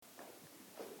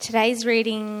Today's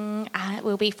reading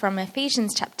will be from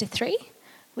Ephesians chapter 3,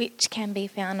 which can be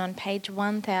found on page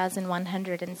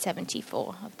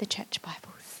 1174 of the Church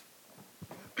Bibles.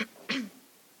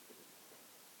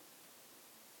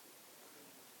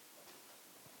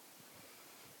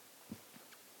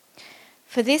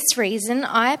 For this reason,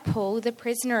 I, Paul, the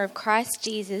prisoner of Christ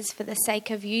Jesus, for the sake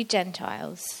of you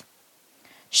Gentiles.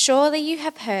 Surely you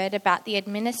have heard about the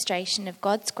administration of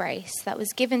God's grace that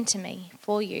was given to me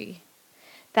for you.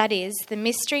 That is, the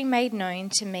mystery made known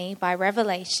to me by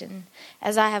revelation,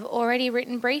 as I have already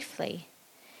written briefly.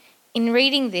 In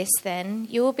reading this, then,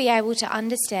 you will be able to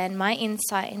understand my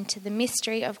insight into the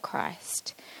mystery of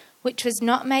Christ, which was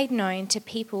not made known to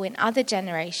people in other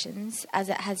generations, as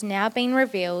it has now been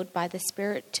revealed by the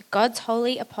Spirit to God's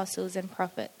holy apostles and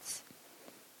prophets.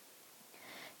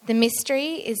 The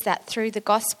mystery is that through the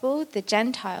gospel, the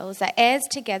Gentiles are heirs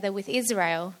together with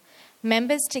Israel,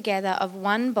 members together of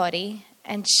one body,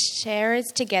 and sharers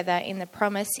together in the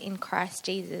promise in Christ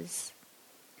Jesus.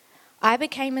 I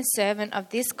became a servant of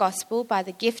this gospel by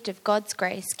the gift of God's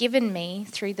grace given me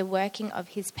through the working of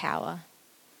his power.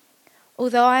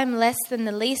 Although I am less than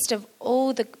the least of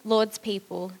all the Lord's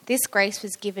people, this grace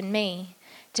was given me,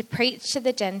 to preach to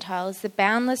the Gentiles the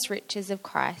boundless riches of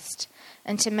Christ,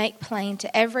 and to make plain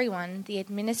to everyone the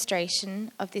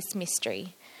administration of this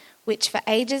mystery, which for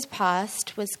ages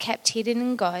past was kept hidden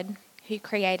in God, who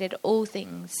created all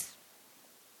things.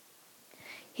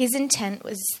 His intent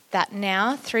was that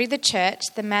now, through the church,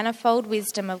 the manifold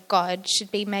wisdom of God should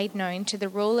be made known to the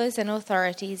rulers and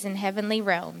authorities in heavenly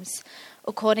realms,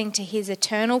 according to his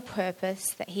eternal purpose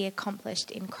that he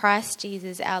accomplished in Christ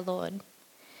Jesus our Lord.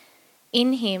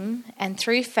 In him, and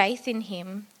through faith in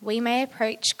him, we may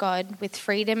approach God with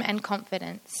freedom and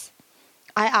confidence.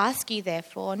 I ask you,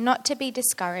 therefore, not to be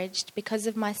discouraged because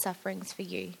of my sufferings for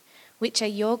you, which are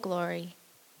your glory.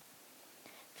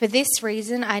 For this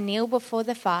reason I kneel before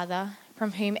the Father,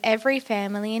 from whom every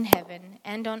family in heaven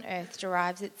and on earth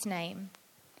derives its name.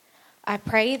 I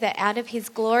pray that out of his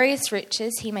glorious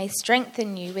riches he may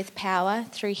strengthen you with power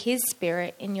through his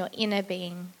Spirit in your inner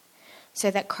being, so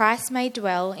that Christ may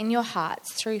dwell in your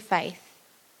hearts through faith.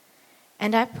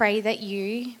 And I pray that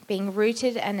you, being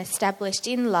rooted and established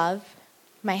in love,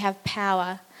 may have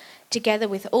power, together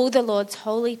with all the Lord's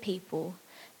holy people,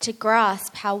 to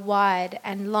grasp how wide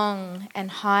and long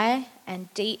and high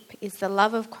and deep is the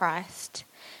love of Christ,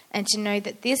 and to know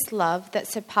that this love that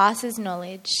surpasses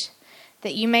knowledge,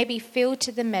 that you may be filled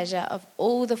to the measure of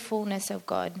all the fullness of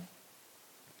God.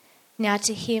 Now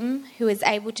to him who is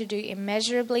able to do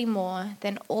immeasurably more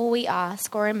than all we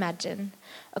ask or imagine,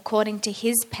 according to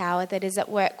his power that is at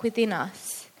work within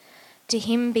us, to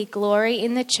him be glory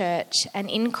in the church and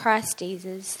in Christ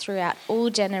Jesus throughout all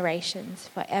generations,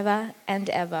 forever and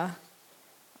ever.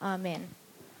 Amen.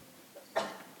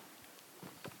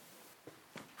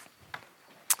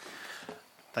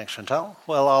 Thanks, Chantal.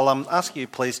 Well, I'll ask you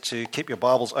please to keep your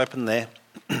Bibles open there,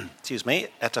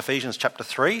 at Ephesians chapter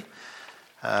 3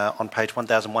 on page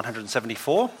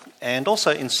 1174. And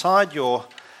also inside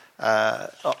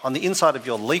on the inside of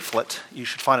your leaflet, you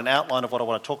should find an outline of what I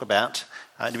want to talk about.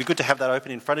 It'd be good to have that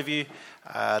open in front of you.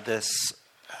 The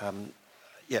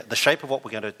shape of what we're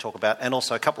going to talk about, and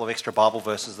also a couple of extra Bible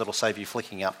verses that'll save you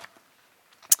flicking up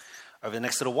over the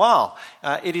next little while.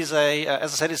 It is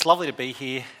as I said, it's lovely to be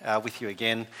here with you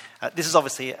again. This is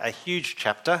obviously a huge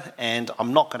chapter, and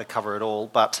I'm not going to cover it all,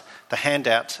 but the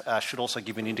handout should also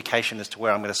give you an indication as to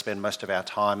where I'm going to spend most of our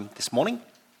time this morning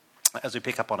as we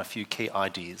pick up on a few key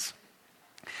ideas.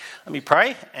 Let me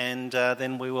pray, and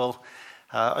then we will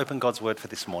open God's word for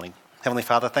this morning. Heavenly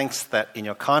Father, thanks that in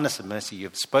your kindness and mercy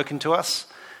you've spoken to us.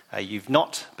 You've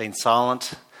not been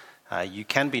silent. You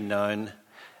can be known,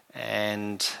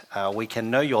 and we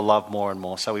can know your love more and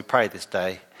more. So we pray this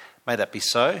day, may that be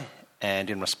so, and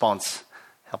in response,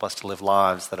 help us to live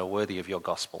lives that are worthy of your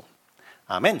gospel.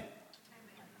 Amen.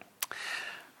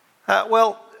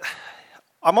 Well,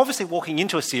 I'm obviously walking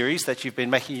into a series that you've been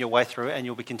making your way through, and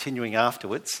you'll be continuing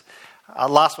afterwards.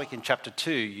 Last week in chapter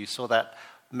 2, you saw that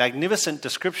magnificent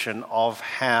description of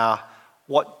how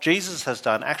what Jesus has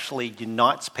done actually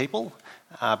unites people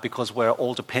because we're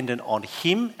all dependent on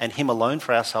him and him alone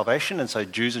for our salvation, and so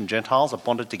Jews and Gentiles are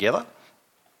bonded together.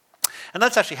 And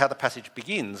that's actually how the passage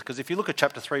begins, because if you look at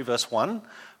chapter 3, verse 1,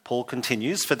 Paul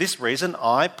continues, "For this reason,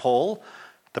 I, Paul,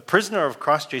 the prisoner of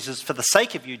Christ Jesus, for the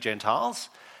sake of you Gentiles,"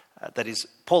 that is,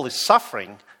 Paul is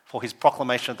suffering for his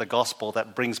proclamation of the gospel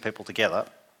that brings people together.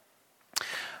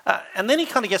 And then he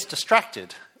kind of gets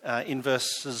distracted in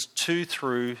verses 2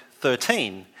 through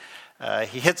 13.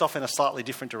 He heads off in a slightly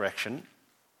different direction.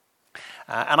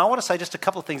 And I want to say just a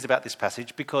couple of things about this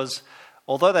passage, because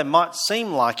although they might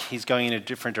seem like he's going in a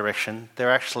different direction,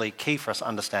 they're actually key for us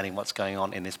understanding what's going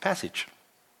on in this passage.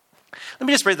 Let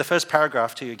me just read the first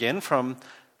paragraph to you again from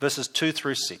verses 2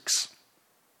 through 6.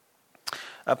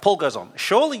 Paul goes on,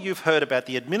 "Surely you've heard about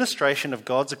the administration of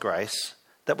God's grace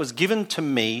that was given to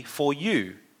me for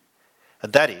you.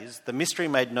 That is, the mystery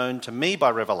made known to me by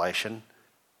revelation,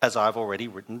 as I've already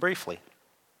written briefly."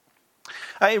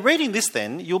 In reading this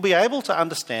then, you'll be able to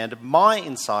understand my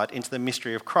insight into the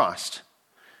mystery of Christ,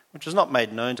 which was not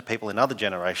made known to people in other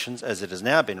generations, as it has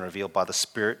now been revealed by the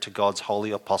Spirit to God's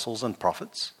holy apostles and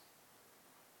prophets.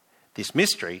 This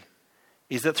mystery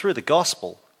is that through the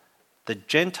gospel, the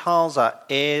Gentiles are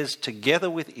heirs together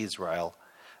with Israel,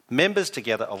 members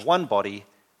together of one body,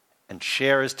 and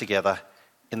sharers together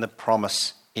in the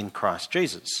promise in Christ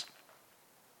Jesus.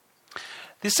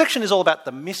 This section is all about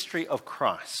the mystery of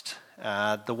Christ.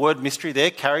 The word mystery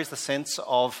there carries the sense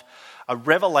of a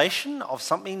revelation of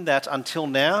something that until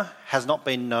now has not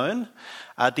been known.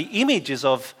 The image is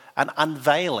of an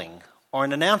unveiling or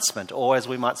an announcement, or as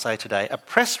we might say today, a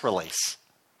press release.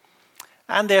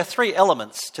 And there are three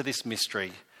elements to this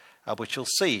mystery, which you'll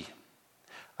see.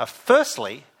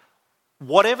 Firstly,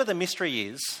 whatever the mystery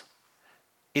is,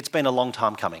 it's been a long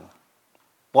time coming.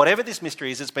 Whatever this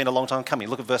mystery is, it's been a long time coming.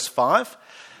 Look at verse 5.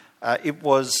 It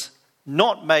was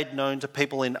not made known to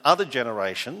people in other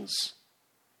generations,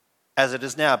 as it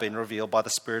has now been revealed by the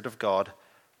Spirit of God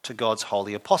to God's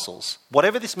holy apostles.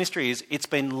 Whatever this mystery is, it's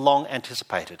been long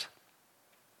anticipated.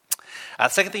 The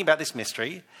second thing about this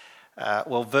mystery,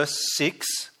 verse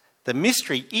 6, the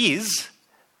mystery is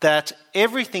that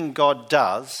everything God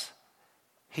does,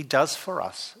 he does for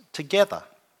us together.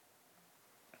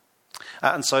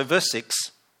 And so verse 6,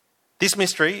 this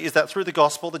mystery is that through the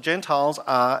gospel, the Gentiles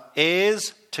are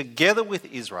heirs together with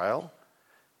Israel,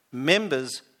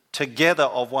 members together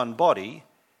of one body,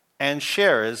 and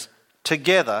sharers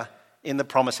together in the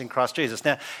promise in Christ Jesus.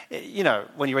 Now, you know,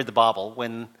 when you read the Bible,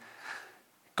 when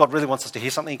God really wants us to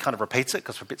hear something, he kind of repeats it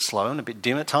because we're a bit slow and a bit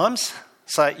dim at times.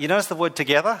 So you notice the word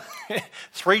together?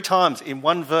 3 times in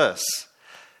one verse.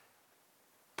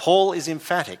 Paul is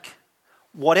emphatic.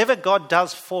 Whatever God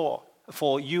does for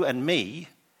you and me,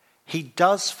 he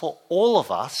does for all of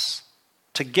us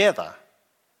together.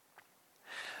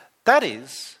 That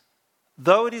is,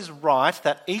 though it is right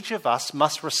that each of us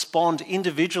must respond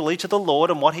individually to the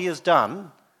Lord and what he has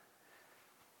done,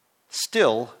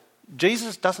 still,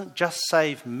 Jesus doesn't just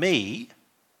save me,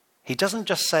 he doesn't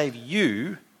just save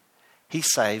you, he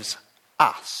saves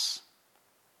us.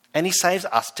 And he saves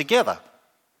us together.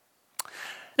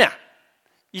 Now,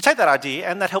 you take that idea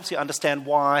and that helps you understand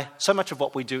why so much of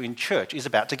what we do in church is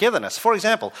about togetherness. For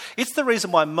example, it's the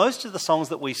reason why most of the songs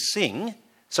that we sing,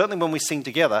 certainly when we sing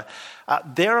together,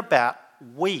 they're about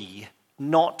we,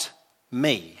 not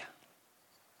me.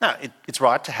 Now, it's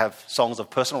right to have songs of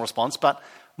personal response, but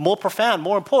more profound,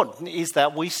 more important is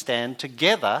that we stand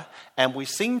together and we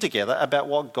sing together about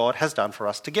what God has done for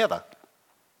us together.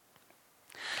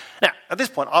 Now, at this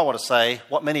point, I want to say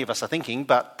what many of us are thinking,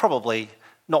 but probably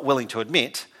not willing to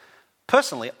admit.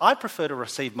 Personally, I prefer to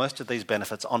receive most of these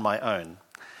benefits on my own.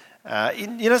 You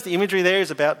notice the imagery there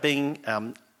is about being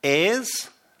heirs.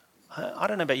 I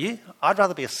don't know about you. I'd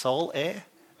rather be a sole heir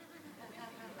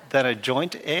than a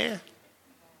joint heir.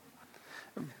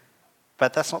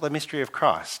 But that's not the mystery of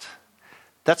Christ.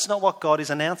 That's not what God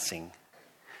is announcing.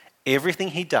 Everything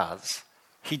he does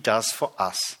for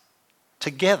us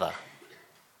together.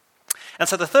 And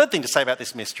so the third thing to say about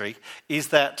this mystery is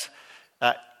that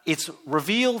it's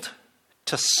revealed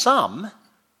to some,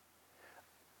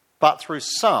 but through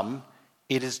some,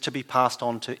 it is to be passed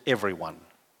on to everyone.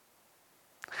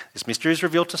 This mystery is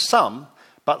revealed to some,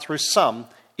 but through some,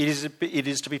 it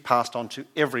is to be passed on to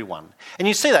everyone. And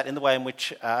you see that in the way in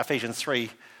which Ephesians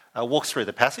 3 walks through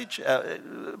the passage,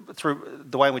 through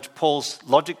the way in which Paul's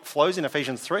logic flows in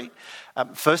Ephesians 3.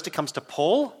 First it comes to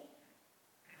Paul,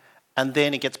 and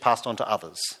then it gets passed on to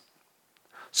others.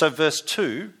 So verse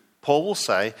 2, Paul will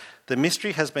say, the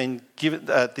mystery has been given,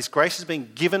 this grace has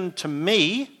been given to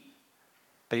me,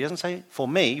 but he doesn't say for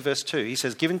me, verse 2, he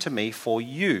says given to me for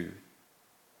you.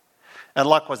 And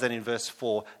likewise then in verse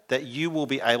 4, that you will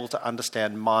be able to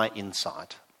understand my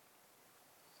insight.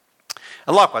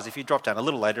 And likewise, if you drop down a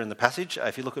little later in the passage,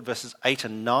 if you look at verses 8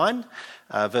 and 9,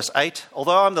 verse 8,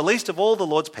 although I'm the least of all the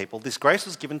Lord's people, this grace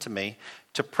was given to me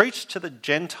to preach to the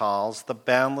Gentiles the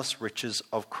boundless riches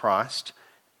of Christ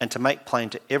and to make plain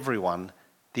to everyone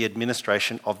the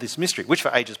administration of this mystery, which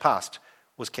for ages past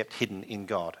was kept hidden in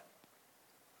God.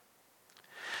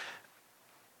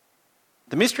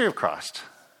 The mystery of Christ,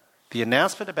 the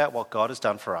announcement about what God has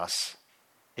done for us,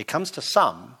 it comes to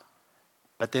some,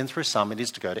 but then through some it is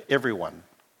to go to everyone.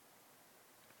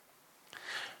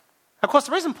 Of course,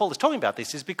 the reason Paul is talking about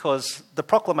this is because the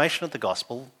proclamation of the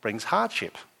gospel brings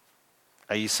hardship.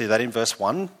 You see that in verse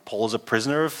 1. Paul is a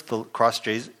prisoner of Christ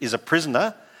Jesus, is a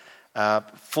prisoner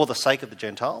for the sake of the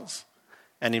Gentiles.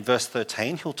 And in verse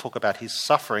 13, he'll talk about his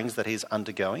sufferings that he's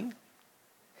undergoing.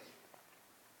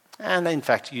 And in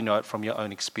fact, you know it from your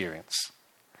own experience.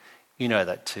 You know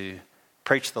that to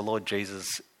preach the Lord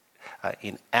Jesus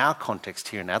in our context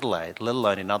here in Adelaide, let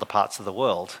alone in other parts of the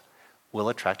world, will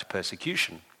attract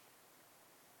persecution.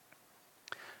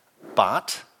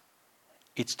 But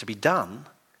it's to be done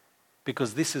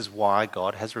because this is why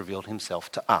God has revealed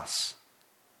himself to us,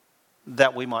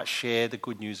 that we might share the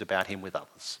good news about him with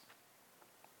others.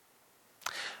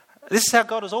 This is how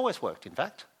God has always worked, in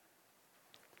fact.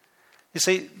 You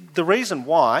see, the reason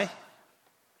why,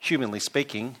 humanly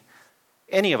speaking,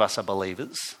 any of us are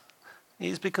believers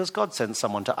is because God sends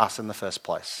someone to us in the first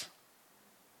place.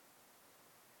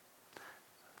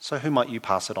 So who might you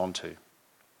pass it on to?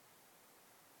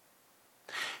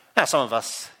 Now, some of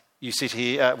us, we sit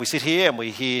here and we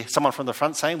hear someone from the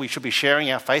front saying we should be sharing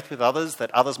our faith with others,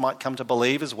 that others might come to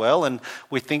believe as well. And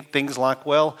we think things like,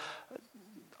 well,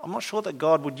 I'm not sure that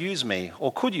God would use me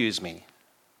or could use me.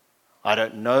 I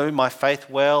don't know my faith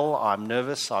well. I'm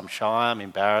nervous, I'm shy, I'm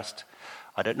embarrassed.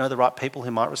 I don't know the right people who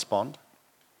might respond.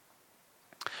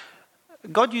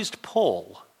 God used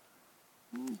Paul.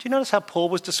 Do you notice how Paul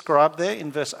was described there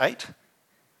in verse 8?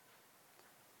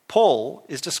 Paul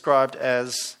is described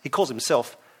as, he calls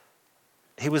himself,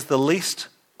 he was the least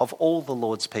of all the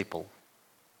Lord's people.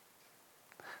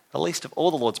 The least of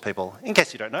all the Lord's people. In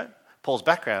case you don't know, Paul's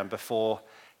background before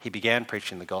he began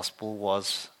preaching the gospel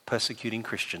was persecuting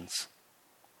Christians.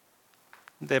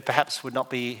 There perhaps would not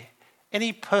be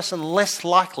any person less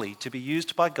likely to be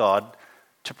used by God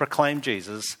to proclaim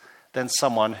Jesus than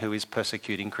someone who is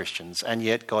persecuting Christians, and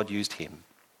yet God used him.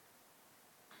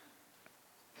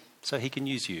 So he can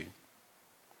use you.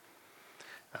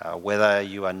 Whether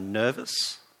you are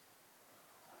nervous,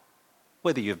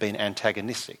 whether you've been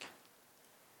antagonistic.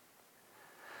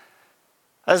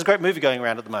 There's a great movie going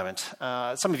around at the moment.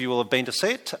 Some of you will have been to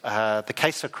see it, The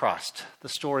Case of Christ, the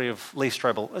story of Lee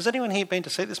Strobel. Has anyone here been to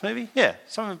see this movie? Yeah,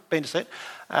 some have been to see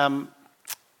it.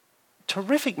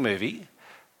 Terrific movie,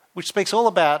 which speaks all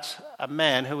about a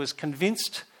man who was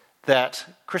convinced that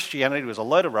Christianity was a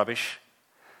load of rubbish.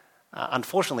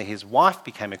 Unfortunately, his wife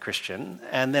became a Christian,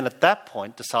 and then at that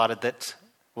point decided that,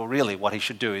 well, really what he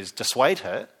should do is dissuade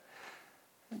her.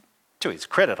 To his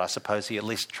credit, I suppose, he at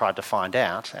least tried to find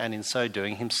out, and in so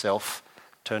doing himself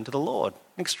turned to the Lord.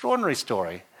 An extraordinary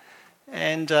story.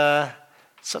 And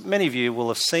so many of you will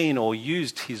have seen or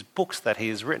used his books that he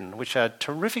has written, which are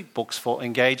terrific books for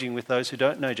engaging with those who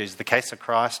don't know Jesus. The Case of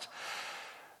Christ,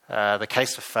 The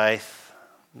Case of Faith,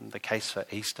 The Case for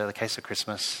Easter, The Case of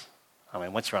Christmas. I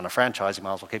mean, once you're on a franchise, you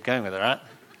might as well keep going with it, right?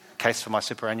 Case for my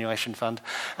superannuation fund.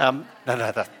 That's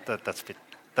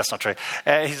not true.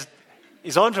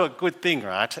 He's on to a good thing,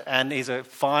 right? And he's a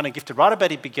fine and gifted writer,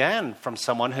 but he began from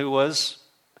someone who was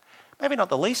maybe not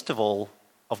the least of all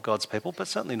of God's people, but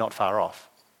certainly not far off.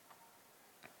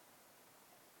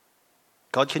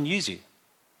 God can use you.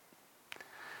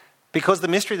 Because the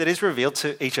mystery that is revealed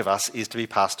to each of us is to be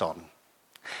passed on.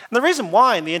 And the reason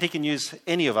why in the end he can use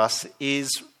any of us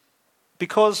is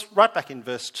because right back in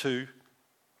verse 2,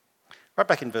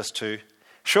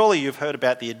 surely you've heard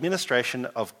about the administration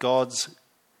of God's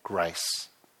grace.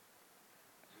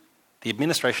 The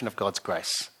administration of God's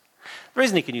grace. The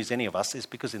reason he can use any of us is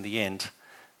because in the end,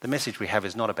 the message we have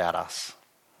is not about us.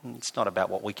 It's not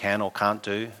about what we can or can't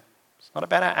do. It's not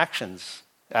about our actions,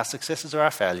 our successes or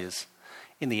our failures.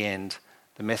 In the end,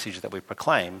 the message that we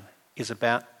proclaim is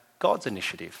about God's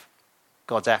initiative,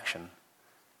 God's action,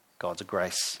 God's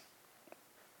grace.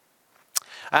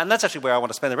 And that's actually where I want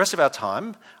to spend the rest of our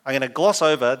time. I'm going to gloss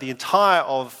over the entire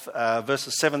of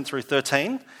verses 7 through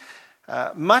 13.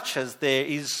 Much as there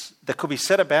could be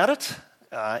said about it.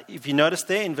 If you notice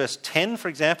there in verse 10, for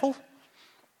example,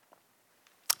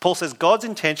 Paul says God's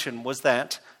intention was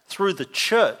that through the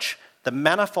church, the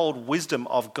manifold wisdom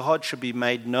of God should be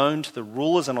made known to the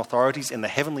rulers and authorities in the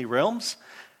heavenly realms.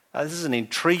 This is an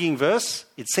intriguing verse.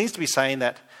 It seems to be saying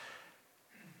that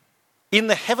in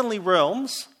the heavenly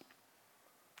realms,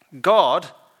 God,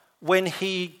 when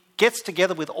he gets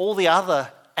together with all the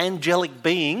other angelic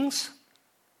beings,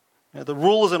 the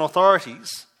rulers and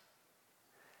authorities,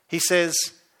 he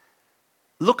says,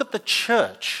 look at the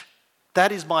church.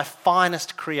 That is my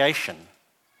finest creation.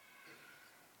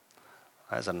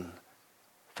 That's a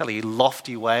fairly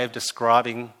lofty way of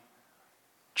describing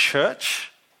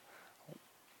church.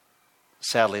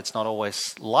 sadly, it's not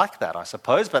always like that, I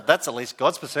suppose, but that's at least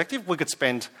God's perspective. We could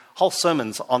spend whole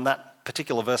sermons on that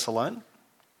particular verse alone.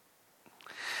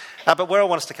 But where I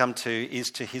want us to come to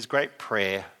is to his great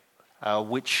prayer,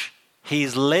 which he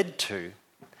is led to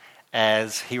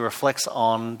as he reflects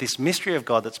on this mystery of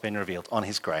God that's been revealed, on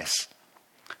his grace.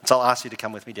 So I'll ask you to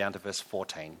come with me down to verse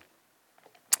 14.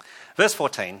 Verse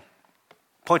 14,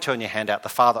 point to in your handout, the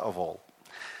Father of all.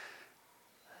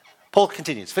 Paul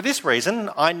continues, "For this reason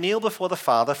I kneel before the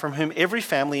Father, from whom every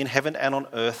family in heaven and on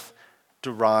earth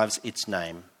derives its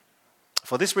name.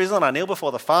 For this reason I kneel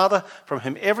before the Father, from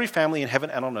whom every family in heaven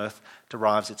and on earth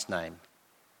derives its name."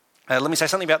 Let me say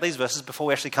something about these verses before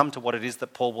we actually come to what it is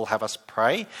that Paul will have us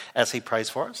pray as he prays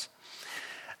for us.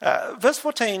 Verse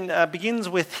 14 begins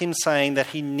with him saying that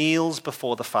he kneels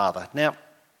before the Father. Now,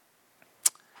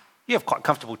 you have quite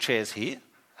comfortable chairs here,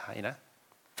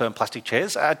 firm plastic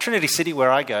chairs. Trinity City,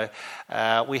 where I go,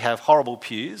 we have horrible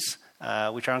pews,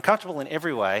 which are uncomfortable in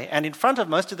every way. And in front of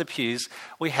most of the pews,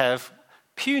 we have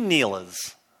pew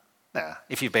kneelers. Now,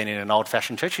 if you've been in an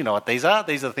old-fashioned church, you know what these are.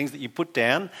 These are the things that you put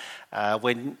down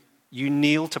when you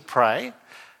kneel to pray.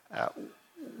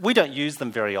 We don't use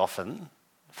them very often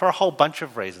for a whole bunch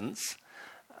of reasons,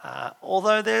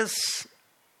 although there's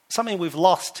something we've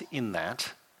lost in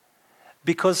that,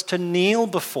 because to kneel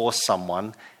before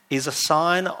someone is a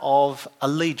sign of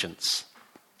allegiance,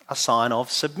 a sign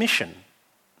of submission,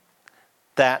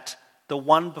 that the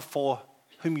one before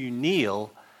whom you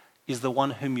kneel is the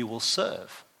one whom you will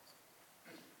serve.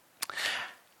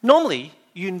 Normally,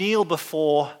 you kneel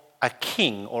before a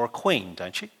king or a queen,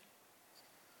 don't you?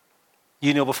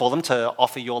 You kneel before them to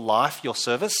offer your life, your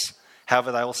service,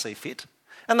 however they will see fit.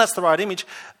 And that's the right image,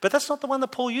 but that's not the one that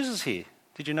Paul uses here.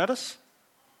 Did you notice?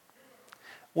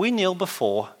 We kneel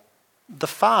before the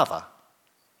Father.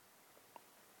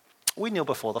 We kneel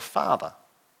before the Father.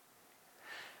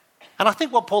 And I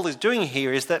think what Paul is doing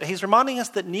here is that he's reminding us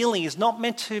that kneeling is not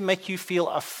meant to make you feel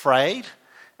afraid,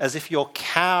 as if you're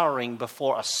cowering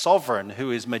before a sovereign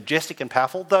who is majestic and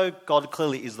powerful, though God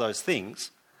clearly is those things.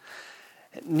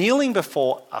 Kneeling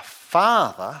before a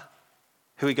Father,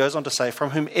 who he goes on to say,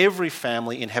 from whom every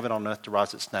family in heaven and on earth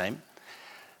derives its name,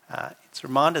 it's a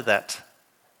reminder that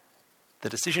the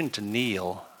decision to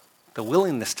kneel, the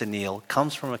willingness to kneel,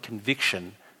 comes from a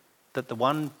conviction that the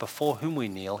one before whom we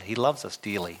kneel, he loves us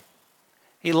dearly.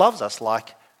 He loves us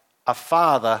like a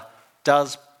father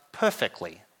does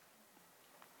perfectly.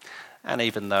 And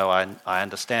even though I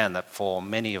understand that for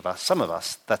many of us, some of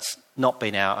us, that's not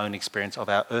been our own experience of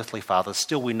our earthly fathers,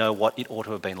 still we know what it ought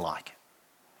to have been like.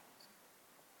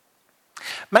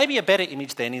 Maybe a better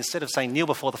image then, instead of saying kneel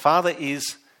before the Father,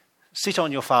 is sit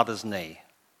on your father's knee.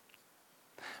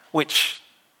 Which,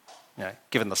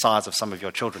 given the size of some of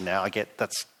your children now, I get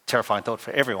that's a terrifying thought for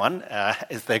everyone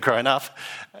as they're grown up.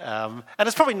 And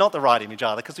it's probably not the right image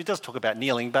either, because we just talk about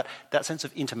kneeling, but that sense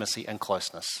of intimacy and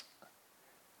closeness.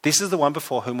 This is the one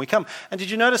before whom we come. And did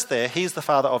you notice there, he's the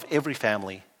Father of every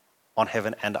family on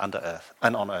heaven and under earth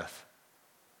and on earth.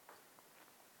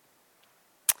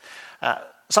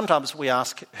 Sometimes we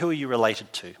ask, who are you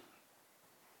related to?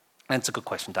 And it's a good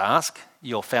question to ask.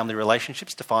 Your family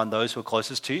relationships define those who are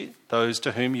closest to you, those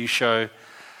to whom you show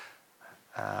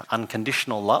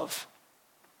unconditional love,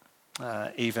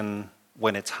 even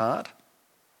when it's hard.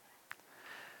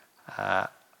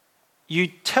 You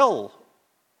tell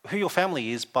who your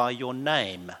family is by your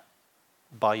name,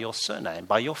 by your surname,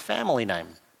 by your family name.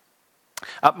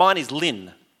 Mine is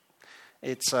Lynn.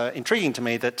 It's intriguing to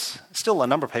me that still a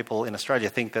number of people in Australia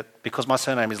think that because my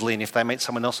surname is Lynn, if they meet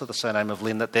someone else with the surname of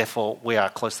Lynn, that therefore we are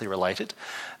closely related.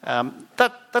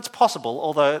 That's possible,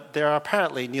 although there are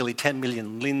apparently nearly 10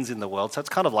 million Lynns in the world, so it's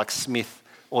kind of like Smith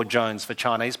or Jones for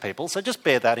Chinese people. So just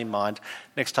bear that in mind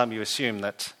next time you assume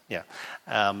that,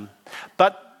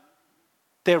 But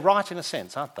they're right in a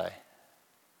sense, aren't they?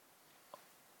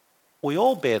 We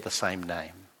all bear the same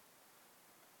name.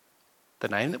 The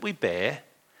name that we bear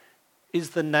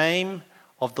is the name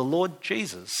of the Lord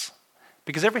Jesus,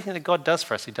 because everything that God does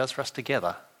for us, he does for us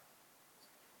together.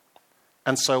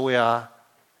 And so we are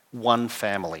one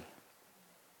family.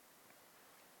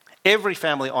 Every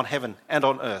family on heaven and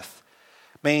on earth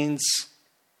means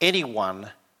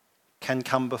anyone can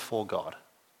come before God.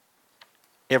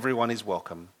 Everyone is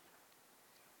welcome.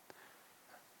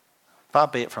 Far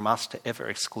be it from us to ever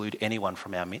exclude anyone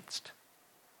from our midst.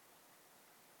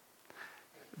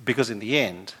 Because in the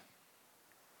end,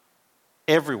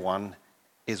 everyone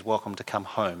is welcome to come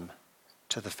home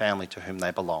to the family to whom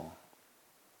they belong.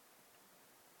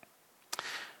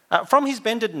 From his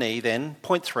bended knee then,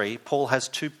 point 3, Paul has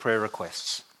two prayer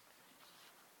requests.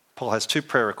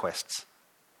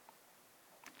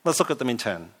 Let's look at them in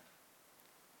turn.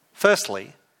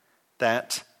 Firstly,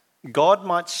 that God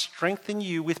might strengthen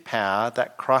you with power,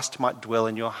 that Christ might dwell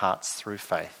in your hearts through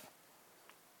faith.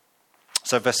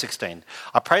 So verse 16,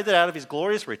 I pray that out of his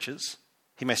glorious riches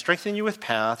he may strengthen you with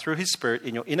power through his Spirit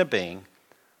in your inner being,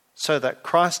 so that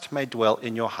Christ may dwell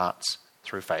in your hearts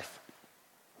through faith.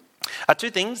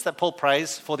 Two things that Paul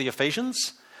prays for the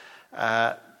Ephesians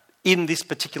in this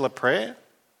particular prayer.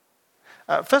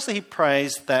 Firstly, he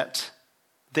prays that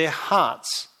their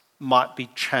hearts might be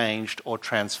changed or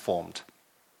transformed.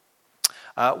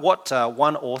 What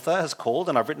one author has called,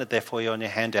 and I've written it there for you on your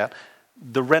handout,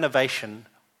 the renovation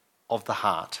of the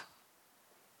heart.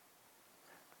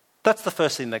 That's the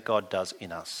first thing that God does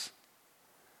in us.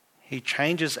 He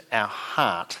changes our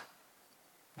heart,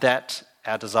 that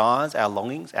our desires, our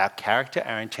longings, our character,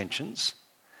 our intentions,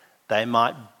 they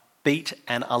might beat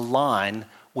and align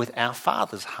with our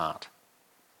Father's heart.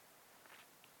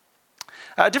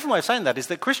 A different way of saying that is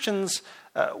that Christians,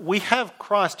 we have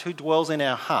Christ who dwells in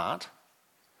our heart,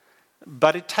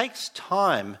 but it takes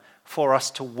time for us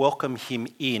to welcome him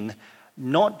in,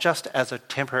 not just as a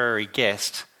temporary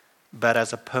guest, but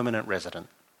as a permanent resident.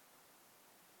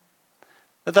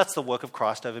 That's the work of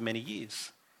Christ over many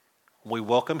years. We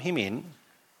welcome him in,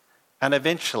 and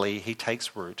eventually he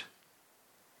takes root,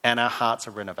 and our hearts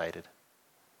are renovated.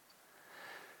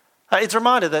 It's a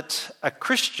reminder that a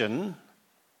Christian,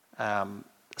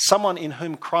 someone in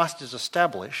whom Christ is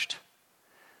established,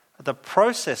 the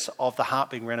process of the heart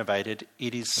being renovated,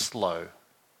 it is slow.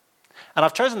 And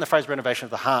I've chosen the phrase renovation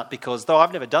of the heart because, though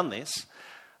I've never done this,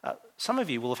 some of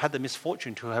you will have had the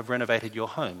misfortune to have renovated your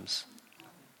homes.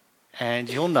 And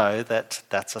you'll know that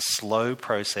that's a slow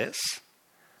process.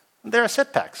 There are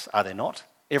setbacks, are there not?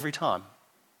 Every time.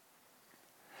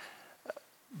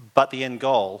 But the end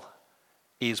goal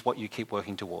is what you keep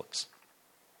working towards.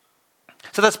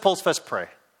 So that's Paul's first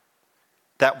prayer.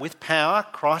 That with power,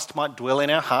 Christ might dwell in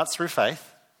our hearts through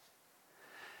faith.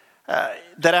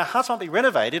 That our hearts might be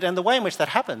renovated. And the way in which that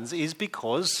happens is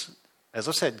because, as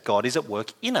I said, God is at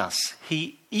work in us.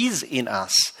 He is in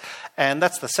us. And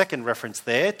that's the second reference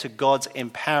there to God's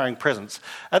empowering presence.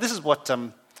 This is what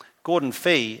Gordon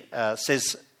Fee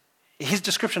says, his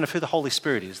description of who the Holy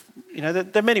Spirit is. You know,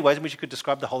 there are many ways in which you could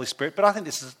describe the Holy Spirit, but I think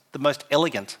this is the most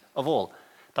elegant of all.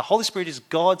 The Holy Spirit is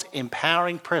God's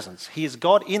empowering presence. He is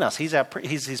God in us. He's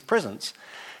his presence,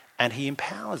 and he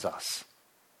empowers us.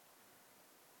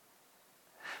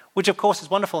 Which, of course, is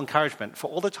wonderful encouragement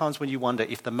for all the times when you wonder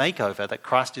if the makeover that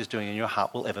Christ is doing in your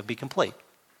heart will ever be complete.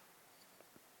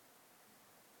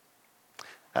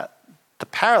 The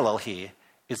parallel here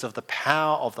is of the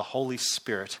power of the Holy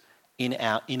Spirit in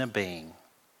our inner being.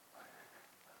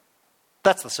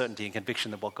 That's the certainty and conviction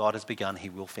that what God has begun, he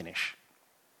will finish.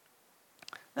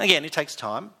 Again, it takes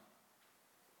time.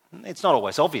 It's not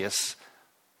always obvious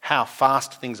how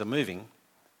fast things are moving.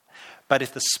 But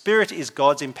if the Spirit is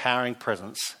God's empowering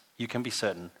presence, you can be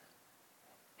certain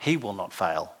he will not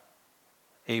fail,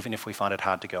 even if we find it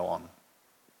hard to go on.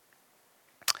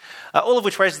 All of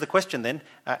which raises the question then,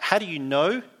 how do you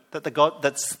know that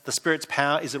the Spirit's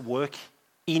power is at work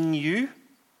in you?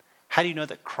 How do you know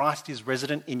that Christ is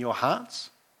resident in your hearts?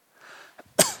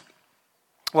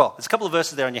 Well, there's a couple of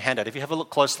verses there on your handout. If you have a look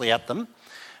closely at them,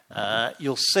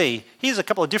 you'll see here's a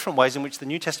couple of different ways in which the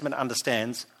New Testament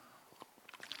understands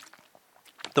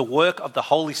the work of the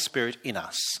Holy Spirit in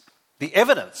us. The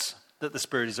evidence that the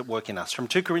Spirit is at work in us. From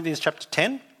 2 Corinthians chapter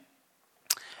 10,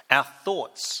 our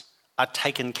thoughts are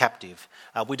taken captive.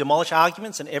 We demolish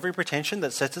arguments and every pretension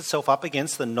that sets itself up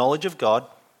against the knowledge of God.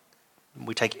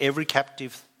 We take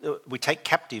captive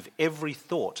every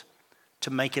thought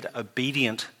to make it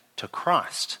obedient to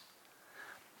Christ.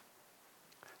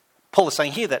 Paul is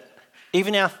saying here that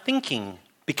even our thinking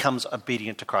becomes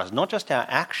obedient to Christ, not just our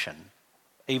action,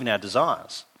 even our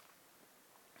desires.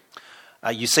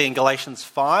 You see in Galatians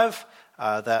 5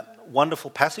 that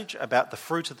wonderful passage about the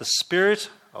fruit of the Spirit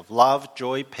of love,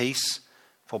 joy, peace,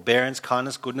 forbearance,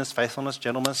 kindness, goodness, faithfulness,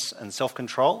 gentleness, and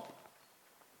self-control.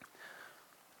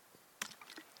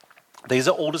 These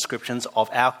are all descriptions of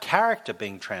our character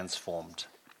being transformed,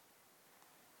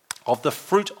 of the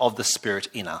fruit of the Spirit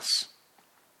in us.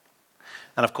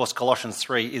 And of course, Colossians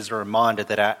 3 is a reminder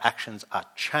that our actions are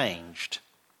changed.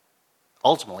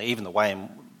 Ultimately, even the way in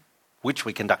which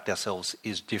we conduct ourselves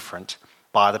is different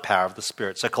by the power of the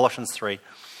Spirit. So Colossians 3,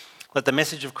 let the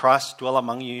message of Christ dwell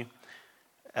among you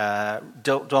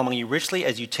richly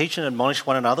as you teach and admonish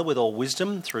one another with all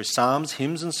wisdom through psalms,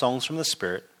 hymns and songs from the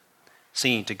Spirit,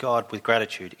 singing to God with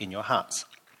gratitude in your hearts.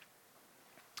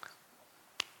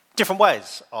 Different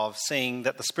ways of seeing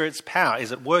that the Spirit's power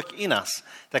is at work in us,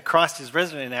 that Christ is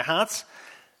resident in our hearts,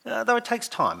 though it takes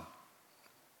time.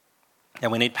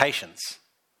 And we need patience.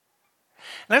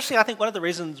 And actually, I think one of the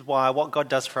reasons why what God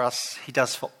does for us, he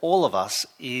does for all of us,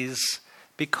 is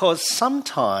because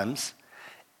sometimes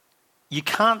you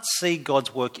can't see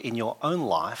God's work in your own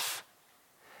life,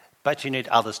 but you need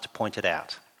others to point it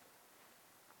out.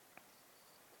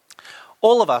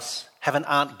 All of us have an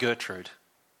Aunt Gertrude.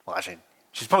 Well, actually,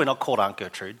 she's probably not called Aunt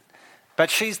Gertrude,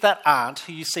 but she's that aunt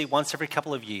who you see once every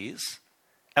couple of years.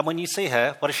 And when you see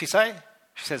her, what does she say?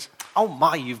 She says, "Oh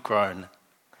my, you've grown."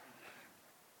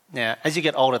 Now, as you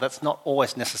get older, that's not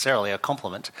always necessarily a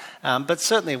compliment, but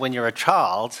certainly when you're a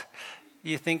child,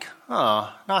 you think,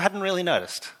 "Oh, no, I hadn't really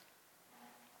noticed."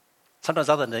 Sometimes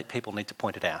other people need to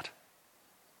point it out.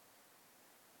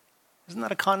 Isn't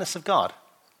that a kindness of God?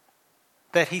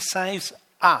 That he saves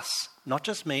us, not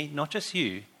just me, not just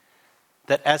you,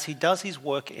 that as he does his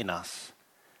work in us,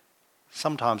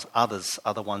 sometimes others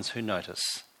are the ones who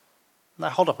notice. And they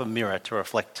hold up a mirror to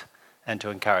reflect and to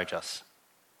encourage us.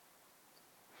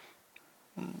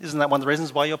 Isn't that one of the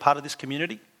reasons why you're part of this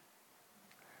community?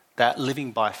 That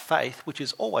living by faith, which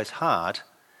is always hard,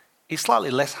 is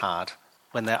slightly less hard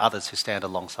when there are others who stand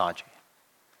alongside you.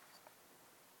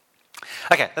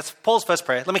 Okay, that's Paul's first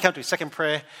prayer. Let me come to his second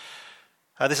prayer.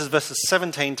 This is verses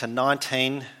 17 to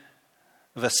 19,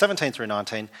 verse 17 through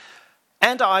 19.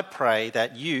 "And I pray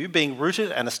that you, being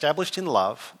rooted and established in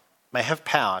love, may have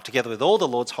power, together with all the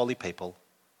Lord's holy people,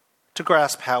 to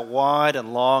grasp how wide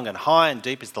and long and high and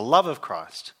deep is the love of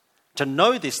Christ, to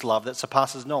know this love that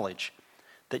surpasses knowledge,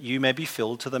 that you may be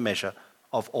filled to the measure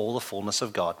of all the fullness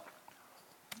of God."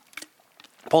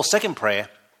 Paul's second prayer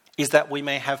is that we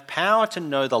may have power to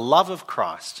know the love of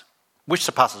Christ, which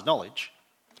surpasses knowledge,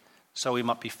 so we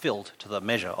might be filled to the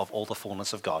measure of all the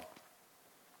fullness of God.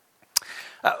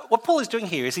 What Paul is doing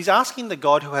here is he's asking the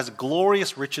God who has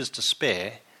glorious riches to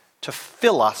spare to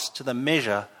fill us to the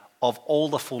measure of all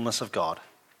the fullness of God.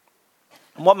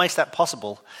 And what makes that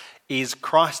possible is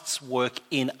Christ's work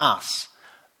in us,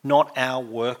 not our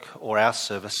work or our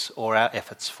service or our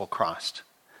efforts for Christ.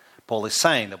 Paul is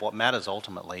saying that what matters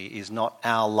ultimately is not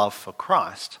our love for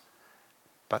Christ,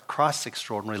 but Christ's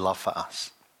extraordinary love for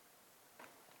us.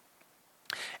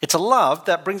 It's a love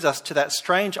that brings us to that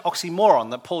strange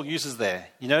oxymoron that Paul uses there.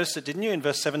 You noticed it, didn't you, in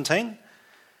verse 17?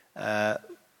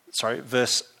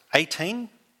 Verse 18.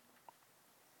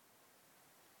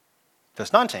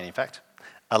 Verse 19, in fact.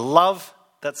 A love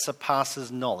that surpasses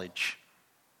knowledge.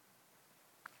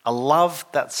 A love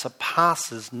that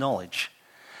surpasses knowledge.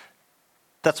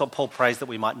 That's what Paul prays, that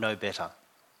we might know better.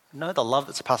 Know the love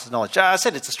that surpasses knowledge. I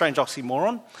said it's a strange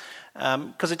oxymoron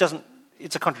because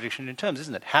it's a contradiction in terms,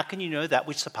 isn't it? How can you know that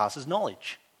which surpasses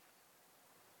knowledge?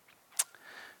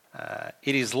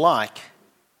 It is like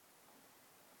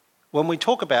when we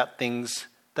talk about things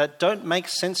that don't make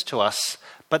sense to us,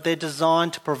 but they're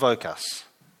designed to provoke us.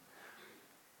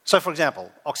 So, for example,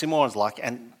 oxymorons like,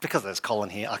 and because there's Colin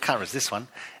here, I can't resist this one,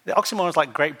 the oxymorons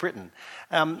like Great Britain.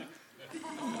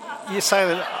 You say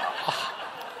that...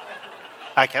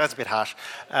 okay, that's a bit harsh.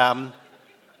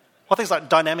 Or things like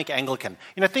dynamic Anglican.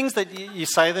 You know, things that you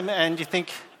say them and you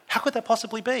think, how could that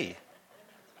possibly be?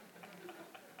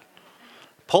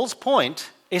 Paul's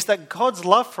point is that God's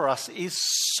love for us is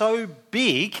so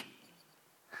big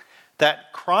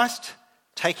that Christ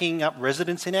taking up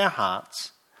residence in our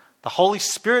hearts, the Holy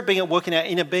Spirit being at work in our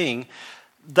inner being,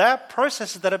 they're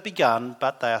processes that have begun,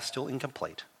 but they are still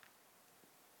incomplete.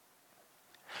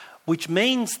 Which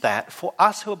means that for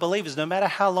us who are believers, no matter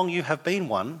how long you have been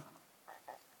one,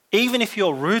 even if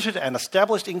you're rooted and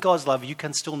established in God's love, you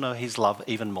can still know his love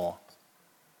even more.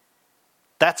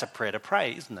 That's a prayer to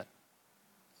pray, isn't it?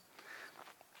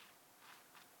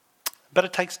 But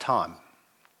it takes time.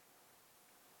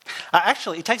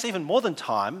 Actually, it takes even more than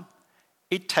time.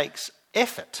 It takes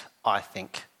effort, I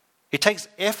think. It takes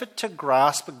effort to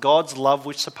grasp God's love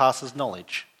which surpasses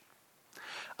knowledge.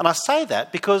 And I say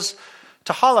that because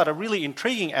to highlight a really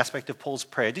intriguing aspect of Paul's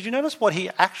prayer, did you notice what he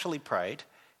actually prayed?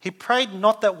 He prayed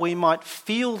not that we might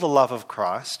feel the love of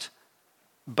Christ,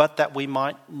 but that we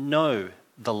might know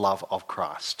the love of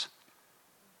Christ.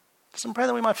 He doesn't pray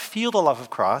that we might feel the love of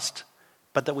Christ,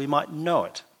 but that we might know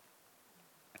it.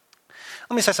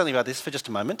 Let me say something about this for just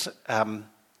a moment.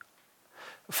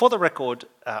 For the record,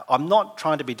 I'm not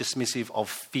trying to be dismissive of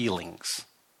feelings.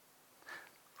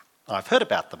 I've heard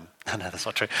about them. No, that's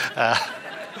not true.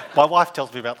 My wife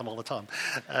tells me about them all the time.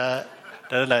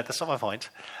 No, that's not my point.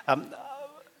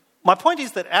 My point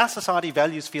is that our society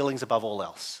values feelings above all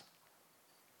else.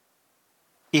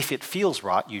 If it feels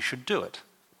right, you should do it,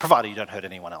 provided you don't hurt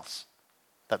anyone else.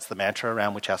 That's the mantra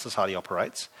around which our society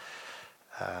operates.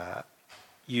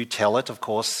 You tell it, of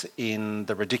course, in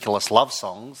the ridiculous love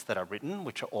songs that are written,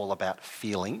 which are all about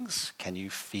feelings. Can you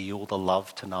feel the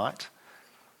love tonight?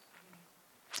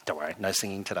 Don't worry, no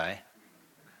singing today.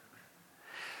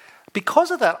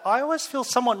 Because of that, I always feel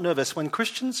somewhat nervous when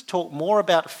Christians talk more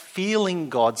about feeling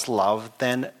God's love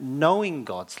than knowing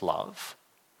God's love.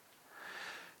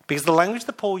 Because the language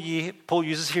that Paul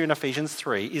uses here in Ephesians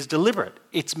 3 is deliberate.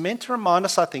 It's meant to remind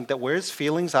us, I think, that whereas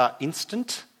feelings are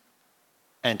instant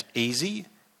and easy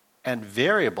and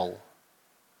variable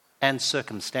and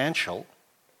circumstantial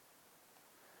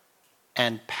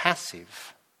and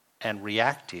passive and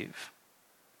reactive,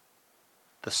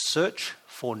 the search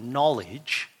for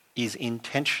knowledge is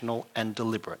intentional and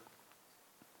deliberate.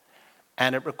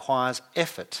 And it requires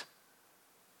effort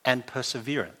and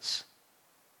perseverance.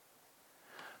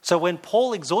 So when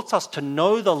Paul exhorts us to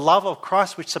know the love of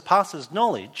Christ which surpasses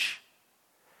knowledge,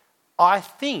 I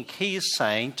think he is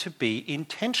saying to be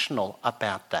intentional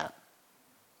about that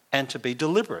and to be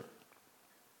deliberate.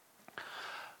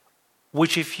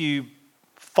 Which, if you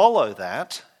follow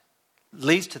that,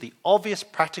 leads to the obvious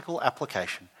practical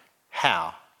application.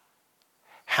 How?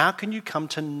 How can you come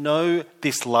to know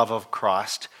this love of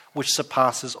Christ which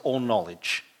surpasses all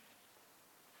knowledge?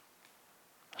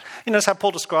 You notice how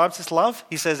Paul describes this love?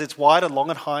 He says it's wide and long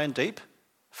and high and deep.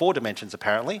 4 dimensions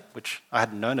apparently, which I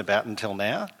hadn't known about until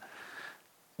now.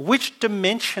 Which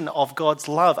dimension of God's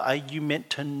love are you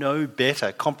meant to know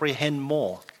better, comprehend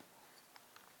more?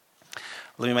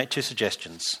 Let me make 2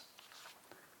 suggestions.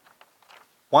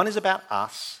 One is about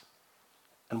us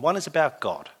and one is about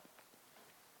God.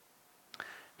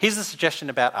 Here's the suggestion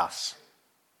about us.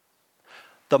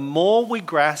 The more we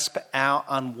grasp our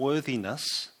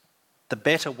unworthiness, the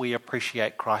better we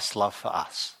appreciate Christ's love for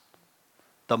us.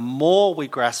 The more we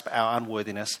grasp our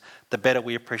unworthiness, the better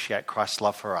we appreciate Christ's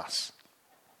love for us.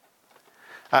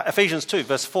 Ephesians 2,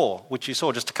 verse 4, which you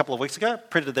saw just a couple of weeks ago,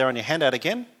 printed there on your handout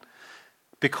again.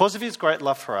 Because of his great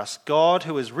love for us, God,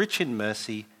 who is rich in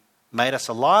mercy, made us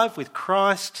alive with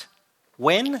Christ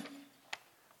when?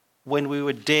 When we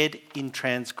were dead in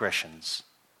transgressions.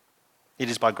 It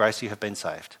is by grace you have been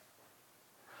saved.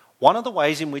 One of the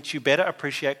ways in which you better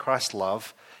appreciate Christ's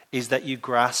love is that you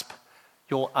grasp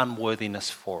your unworthiness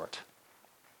for it.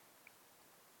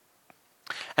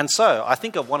 And so I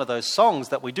think of one of those songs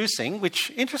that we do sing,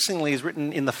 which interestingly is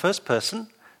written in the first person,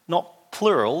 not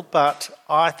plural, but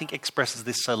I think expresses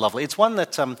this so lovely. It's one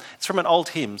that it's from an old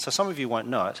hymn, so some of you won't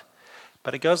know it,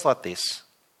 but it goes like this.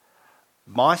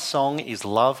 My song is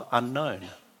love unknown.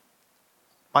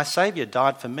 My Saviour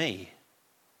died for me.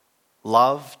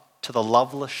 Love to the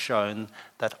loveless shown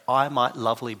that I might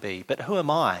lovely be. But who am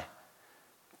I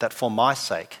that for my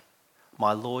sake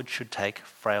my Lord should take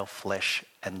frail flesh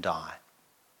and die?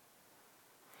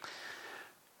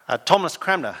 Thomas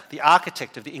Cranmer, the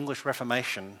architect of the English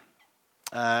Reformation,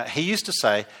 he used to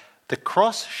say, the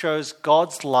cross shows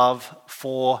God's love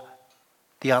for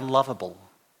the unlovable.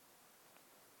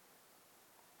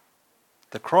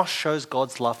 The cross shows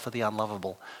God's love for the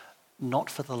unlovable, not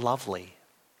for the lovely.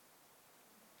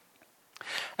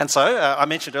 And so, I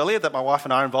mentioned earlier that my wife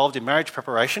and I are involved in marriage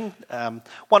preparation.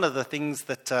 One of the things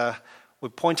that we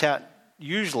point out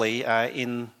usually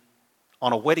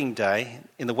on a wedding day,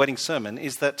 in the wedding sermon,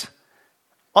 is that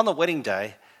on the wedding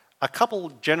day, a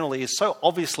couple generally is so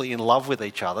obviously in love with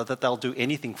each other that they'll do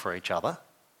anything for each other,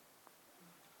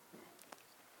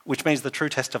 which means the true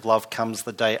test of love comes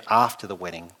the day after the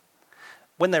wedding,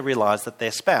 when they realise that their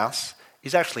spouse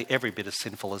is actually every bit as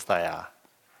sinful as they are.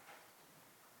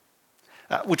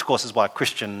 Which, of course, is why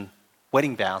Christian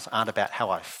wedding vows aren't about how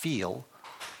I feel,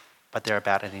 but they're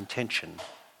about an intention,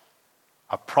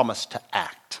 a promise to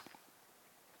act.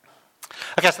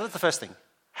 Okay, so that's the first thing.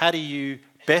 How do you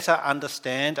better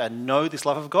understand and know this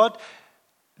love of God?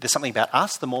 There's something about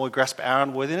us. The more we grasp our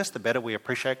unworthiness, the better we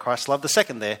appreciate Christ's love. The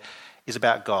second there is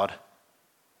about God.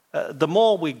 The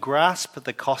more we grasp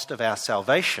the cost of our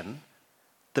salvation,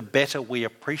 the better we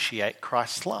appreciate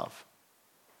Christ's love.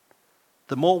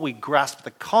 The more we grasp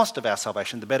the cost of our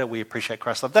salvation, the better we appreciate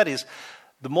Christ's love. That is,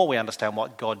 the more we understand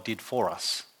what God did for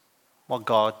us, what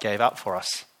God gave up for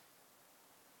us,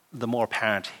 the more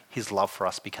apparent his love for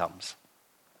us becomes.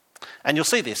 And you'll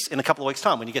see this in a couple of weeks'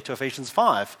 time when you get to Ephesians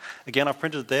 5. Again, I've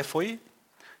printed it there for you.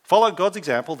 Follow God's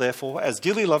example, therefore, as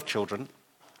dearly loved children.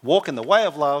 Walk in the way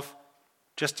of love,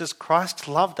 just as Christ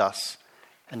loved us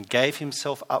and gave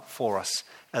himself up for us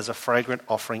as a fragrant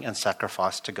offering and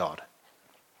sacrifice to God.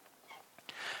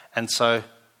 And so,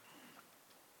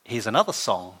 here's another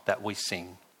song that we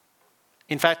sing.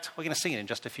 In fact, we're going to sing it in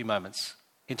just a few moments,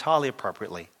 entirely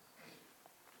appropriately.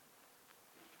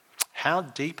 How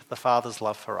deep the Father's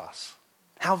love for us.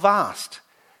 How vast.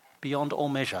 beyond all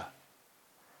measure,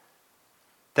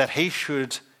 that he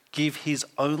should give his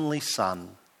only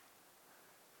son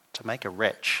to make a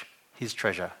wretch his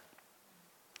treasure.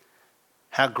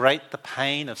 How great the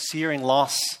pain of searing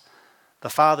loss, the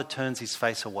Father turns his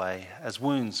face away, as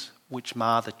wounds which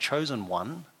mar the chosen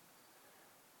one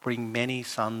bring many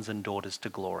sons and daughters to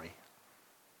glory.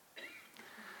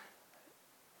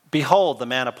 Behold the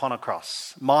man upon a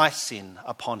cross, my sin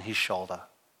upon his shoulder.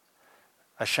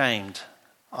 Ashamed,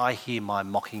 I hear my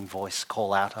mocking voice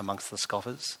call out amongst the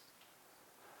scoffers.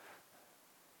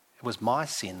 It was my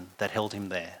sin that held him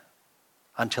there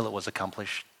until it was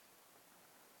accomplished.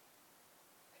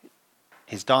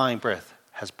 His dying breath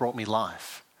has brought me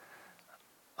life.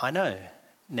 I know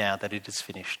now that it is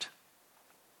finished.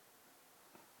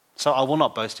 So I will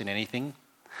not boast in anything,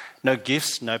 no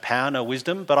gifts, no power, no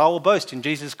wisdom, but I will boast in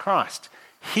Jesus Christ,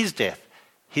 his death,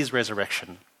 his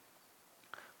resurrection.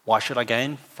 Why should I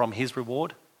gain from his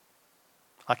reward?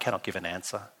 I cannot give an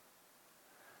answer.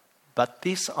 But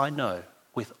this I know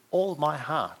with all my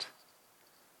heart,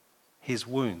 his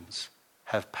wounds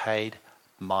have paid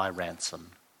my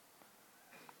ransom.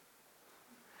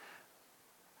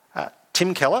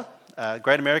 Tim Keller, a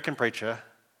great American preacher,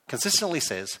 consistently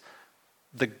says,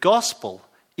 the gospel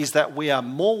is that we are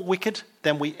more wicked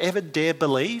than we ever dare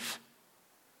believe,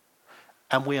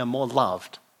 and we are more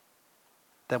loved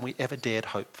than we ever dared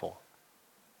hope for.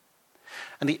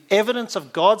 And the evidence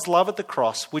of God's love at the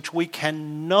cross, which we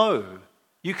can know,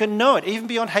 you can know it even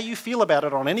beyond how you feel about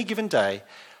it on any given day,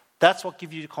 that's what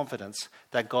gives you confidence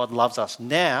that God loves us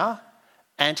now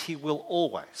and he will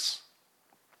always.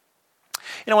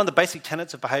 You know, one of the basic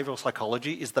tenets of behavioural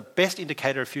psychology is the best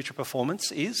indicator of future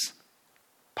performance is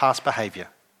past behaviour.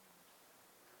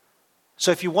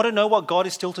 So if you want to know what God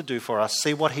is still to do for us,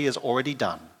 see what he has already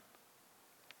done.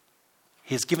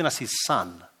 He has given us his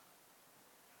son.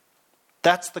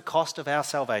 That's the cost of our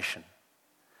salvation.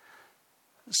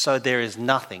 So there is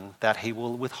nothing that he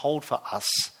will withhold for us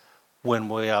when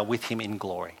we are with him in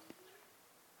glory.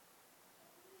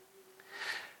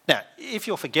 Now, if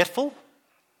you're forgetful,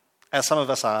 as some of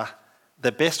us are,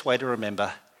 the best way to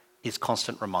remember is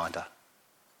constant reminder.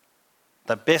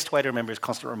 The best way to remember is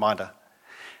constant reminder.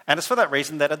 And it's for that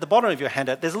reason that at the bottom of your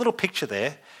handout, there's a little picture there.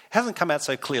 It hasn't come out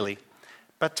so clearly.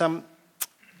 But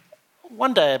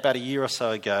one day, about a year or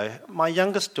so ago, my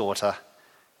youngest daughter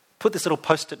put this little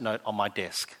post-it note on my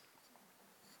desk.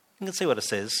 You can see what it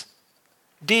says.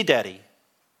 Dear Daddy,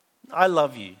 I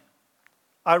love you.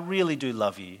 I really do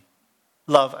love you.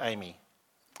 Love, Amy.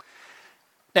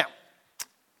 Now,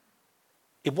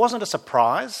 it wasn't a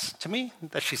surprise to me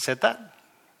that she said that,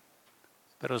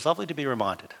 but it was lovely to be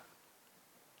reminded.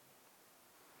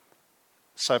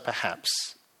 So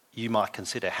perhaps you might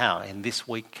consider how in this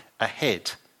week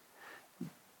ahead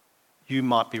you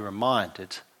might be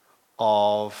reminded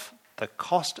of the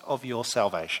cost of your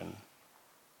salvation,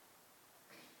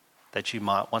 that you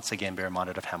might once again be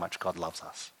reminded of how much God loves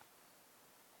us.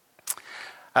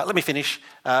 Let me finish.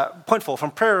 Point 4, from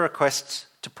prayer requests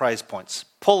to praise points.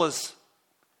 Paul has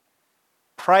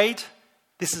prayed.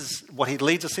 This is what he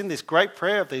leads us in, this great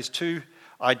prayer of these two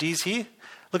ideas here.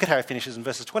 Look at how he finishes in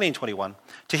verses 20 and 21.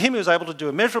 To him who is able to do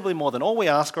immeasurably more than all we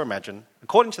ask or imagine,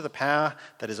 according to the power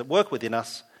that is at work within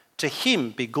us, to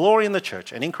him be glory in the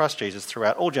church and in Christ Jesus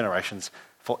throughout all generations,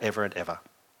 forever and ever.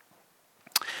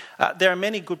 There are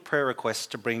many good prayer requests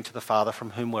to bring to the Father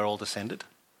from whom we're all descended.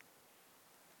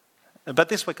 But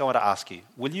this week I want to ask you,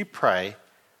 will you pray,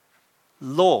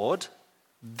 Lord,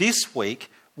 this week,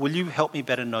 will you help me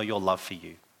better know your love for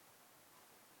you?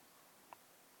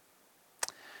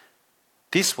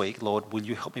 This week, Lord, will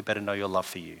you help me better know your love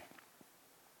for you?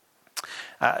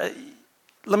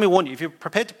 Let me warn you, if you're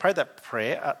prepared to pray that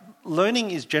prayer, learning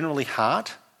is generally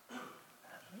hard.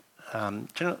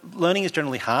 Learning is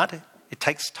generally hard. It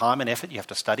takes time and effort. You have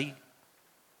to study. You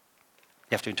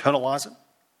have to internalise it.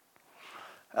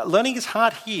 Learning is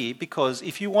hard here because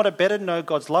if you want to better know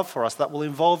God's love for us, that will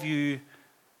involve you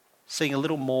seeing a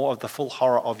little more of the full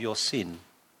horror of your sin,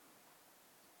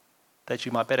 that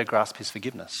you might better grasp his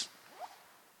forgiveness.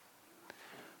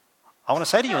 I want to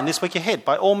say to you in this week ahead,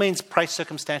 by all means, pray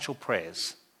circumstantial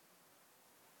prayers.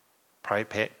 Pray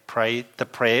the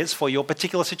prayers for your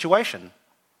particular situation.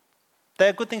 They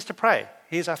are good things to pray.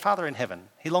 He is our Father in heaven.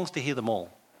 He longs to hear them all.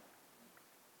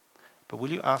 But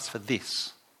will you ask for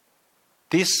this?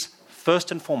 This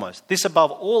first and foremost, this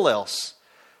above all else.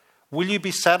 Will you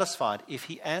be satisfied if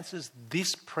he answers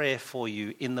this prayer for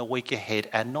you in the week ahead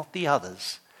and not the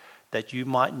others, that you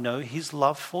might know his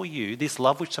love for you, this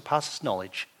love which surpasses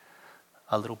knowledge,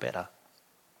 a little better?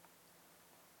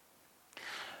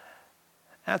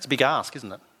 Now, it's a big ask,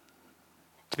 isn't it?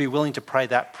 to be willing to pray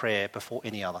that prayer before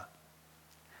any other.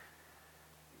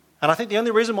 And I think the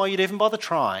only reason why you'd even bother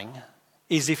trying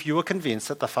is if you are convinced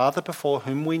that the Father before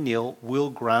whom we kneel will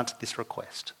grant this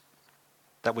request,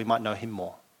 that we might know him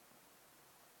more.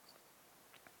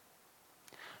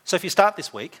 So if you start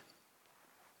this week,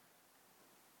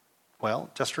 well,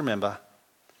 just remember,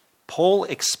 Paul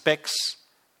expects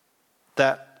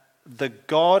that the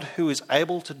God who is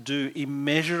able to do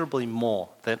immeasurably more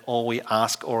than all we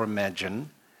ask or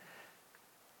imagine,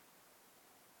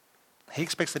 he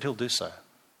expects that he'll do so.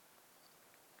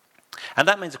 And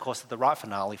that means, of course, that the right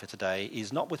finale for today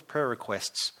is not with prayer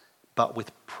requests, but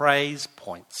with praise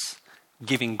points,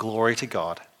 giving glory to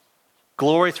God.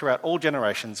 Glory throughout all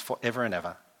generations, forever and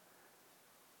ever.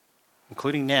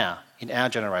 Including now, in our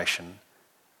generation.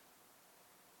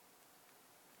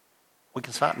 We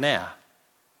can start now.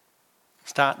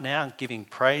 Start now giving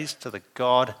praise to the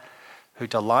God who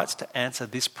delights to answer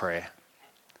this prayer.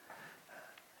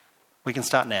 We can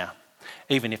start now,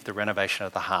 even if the renovation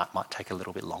of the heart might take a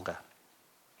little bit longer.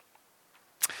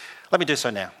 Let me do so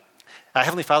now.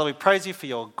 Heavenly Father, we praise you for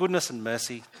your goodness and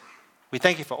mercy. We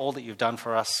thank you for all that you've done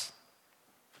for us,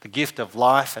 the gift of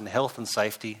life and health and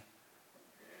safety,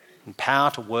 and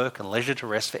power to work and leisure to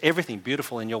rest, for everything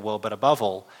beautiful in your world. But above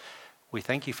all, we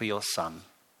thank you for your Son.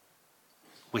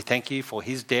 We thank you for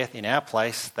his death in our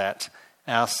place, that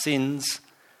our sins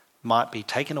might be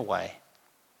taken away.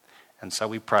 And so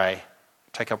we pray,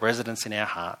 take up residence in our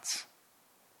hearts.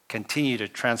 Continue to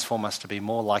transform us to be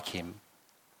more like him.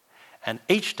 And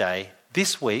each day,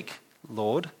 this week,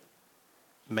 Lord,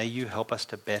 may you help us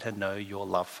to better know your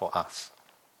love for us.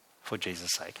 For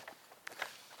Jesus' sake.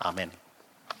 Amen.